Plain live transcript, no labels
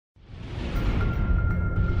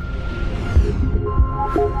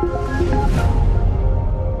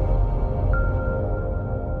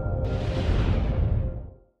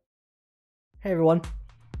Hey everyone,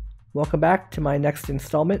 welcome back to my next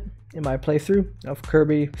installment in my playthrough of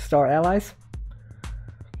Kirby Star Allies.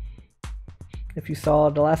 If you saw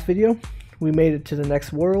the last video, we made it to the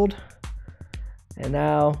next world, and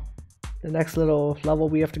now the next little level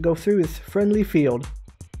we have to go through is Friendly Field.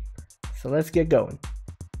 So let's get going.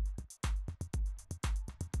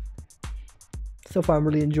 So far I'm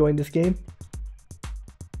really enjoying this game.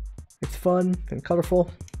 It's fun and colorful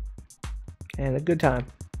and a good time.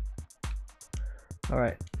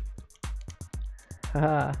 Alright.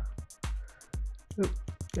 Haha.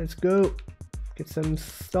 Let's go. Get some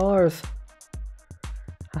stars.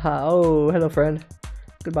 Haha. Oh, hello friend.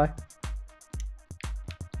 Goodbye.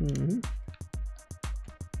 Okay,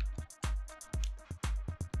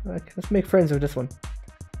 let's make friends with this one.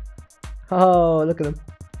 Oh, look at him.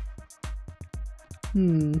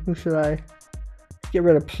 Who should I? Let's get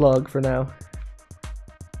rid of Plug for now.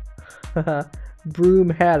 Haha. Broom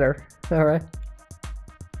Hatter. Alright.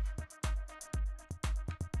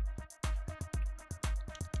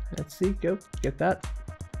 Let's see, go, get that.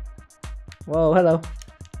 Whoa, hello.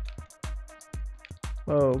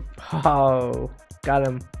 Whoa, oh, got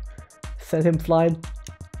him. Sent him flying.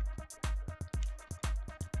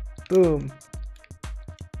 Boom.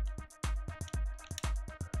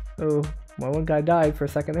 Oh, my one guy died for a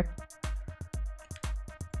second there.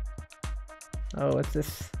 Oh, what's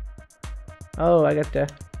this? Oh, I got the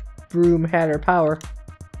Broom Hatter power.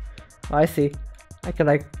 Oh, I see. I can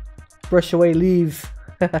like brush away leaves.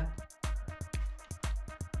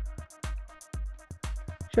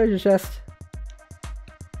 Treasure chest.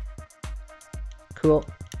 Cool.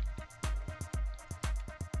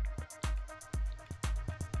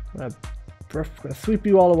 I'm gonna sweep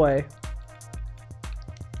you all away.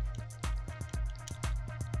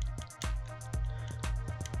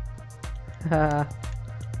 Haha.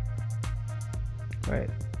 Alright.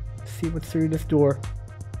 See what's through this door.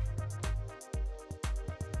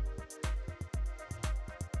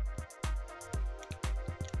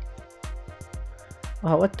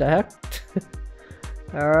 Oh, what the heck?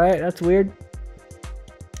 Alright, that's weird.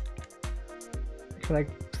 Can I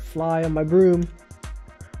fly on my broom?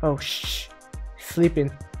 Oh, shh.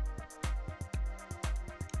 Sleeping.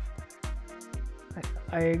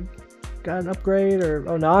 I got an upgrade, or...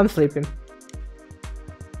 Oh, no, I'm sleeping.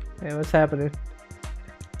 Hey, what's happening?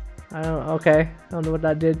 I don't... Okay. I don't know what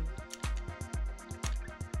that did.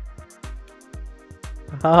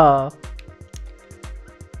 Oh.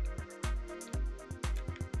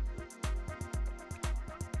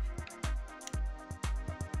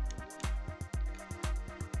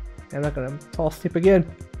 I'm not gonna fall asleep again.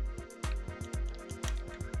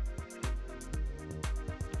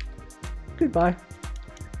 Goodbye.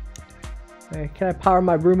 Hey, can I power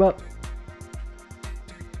my broom up?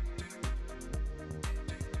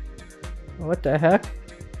 What the heck?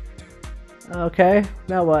 Okay,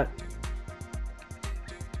 now what?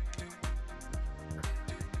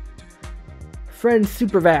 Friend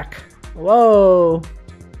super-vac. Whoa!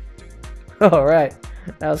 Alright,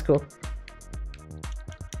 that was cool.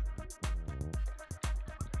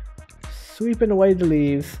 Sweeping away the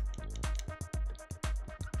leaves.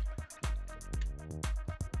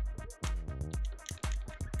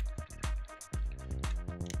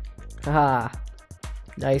 Haha.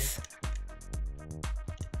 Nice.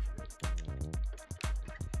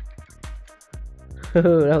 That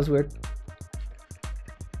was weird.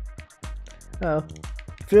 Oh.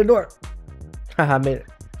 Through the door. Haha, made it.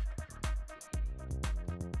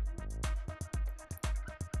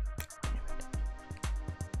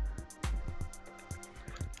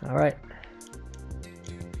 Alright.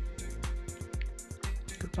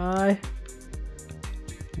 Goodbye.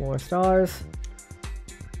 More stars.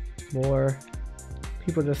 More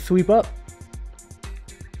people to sweep up.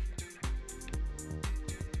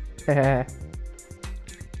 Let's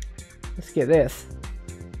get this.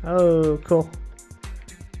 Oh, cool.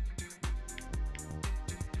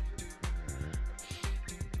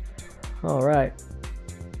 Alright.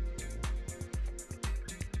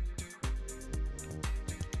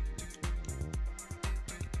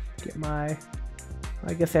 Get my...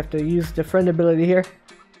 I guess I have to use the friend ability here.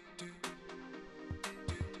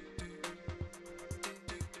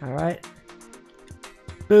 Alright.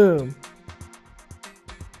 Boom.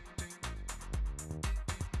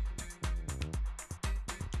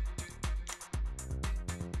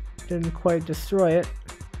 Didn't quite destroy it.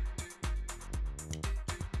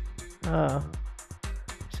 Oh.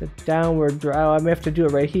 It's a downward draw. Oh, I may have to do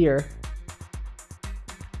it right here.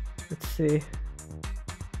 Let's see.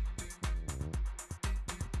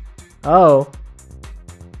 Oh.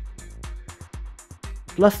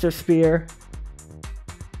 Bluster Spear.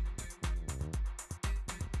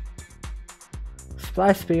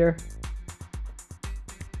 Fly spear.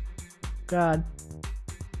 God.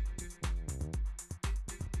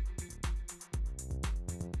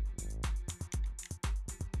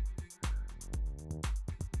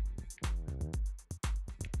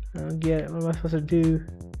 I don't get it. What am I supposed to do?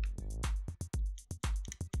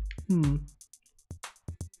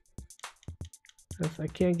 I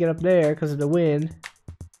can't get up there because of the wind.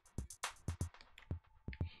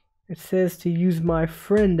 It says to use my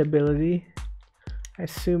friend ability. I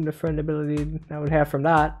assume the friend ability I would have from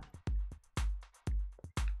that.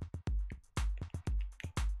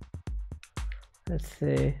 Let's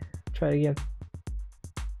see. Try it again.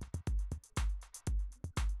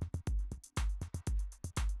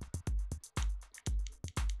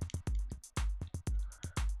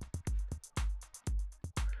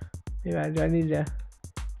 Maybe do I need to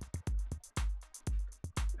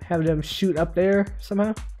have them shoot up there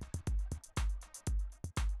somehow?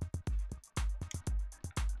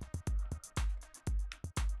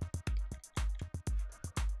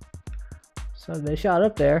 So they shot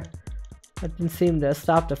up there. That didn't seem to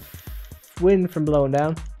stop the wind from blowing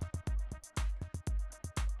down.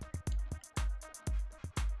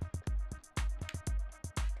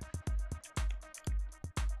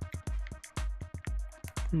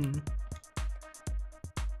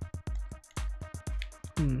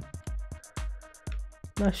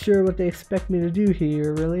 Not sure what they expect me to do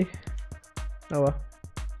here, really. Oh well.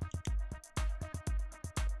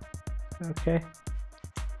 Okay.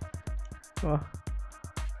 Well,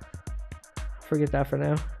 forget that for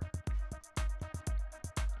now.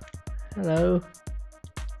 Hello.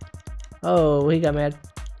 Oh, he got mad.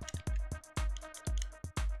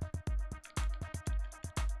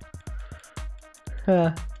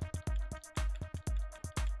 Huh.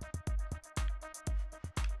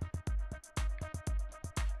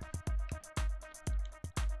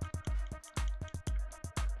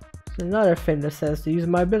 There's another thing that says to use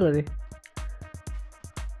my ability.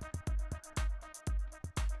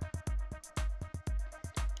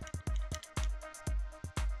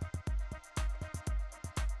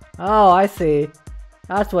 Oh, I see.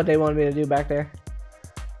 That's what they wanted me to do back there.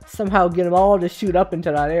 Somehow get them all to shoot up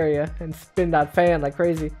into that area and spin that fan like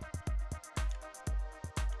crazy.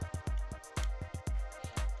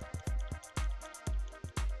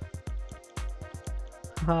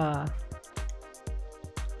 Ha.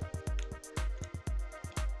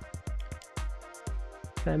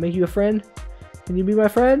 Can I make you a friend? Can you be my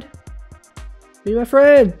friend? Be my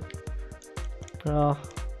friend! Oh.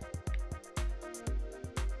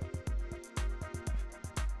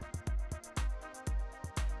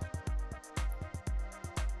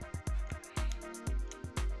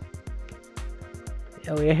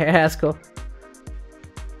 Oh yeah, that's cool.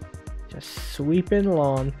 Just sweeping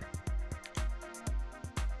along.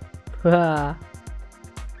 Ha.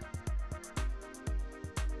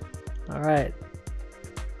 Alright.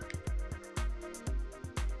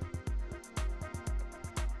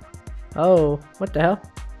 Oh, what the hell?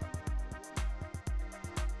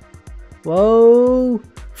 Whoa!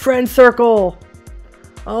 Friend circle!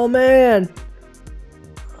 Oh man!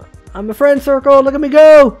 I'm a friend circle, look at me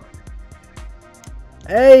go!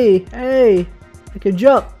 Hey, hey! I can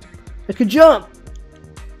jump! I can jump!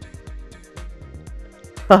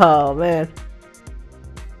 Oh man.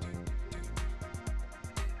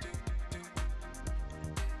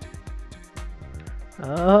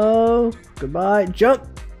 Oh, goodbye. Jump!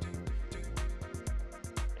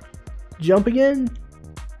 Jump again?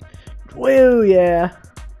 Woo, yeah.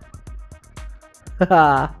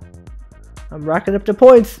 Haha. I'm racking up the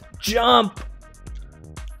points. Jump!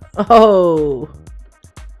 Oh.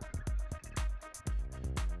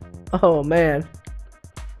 Oh man.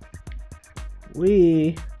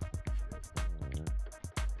 We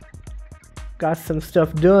got some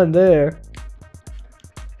stuff done there.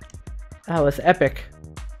 That was epic.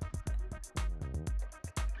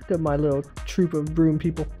 Look at my little troop of broom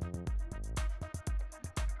people.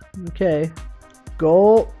 Okay.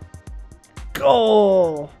 Goal.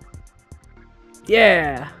 Goal!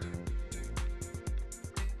 Yeah!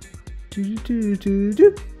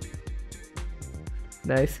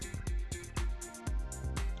 Nice.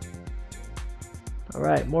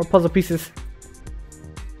 Alright, more puzzle pieces.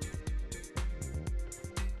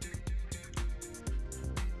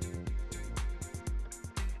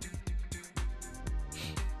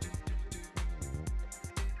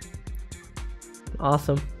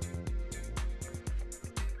 Awesome.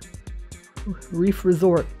 Reef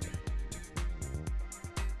Resort.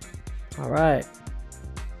 Alright.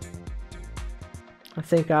 I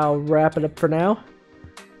think I'll wrap it up for now.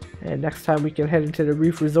 And next time we can head into the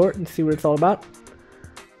Reef Resort and see what it's all about.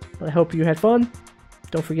 I hope you had fun.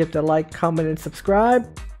 Don't forget to like, comment, and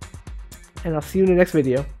subscribe. And I'll see you in the next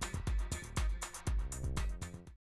video.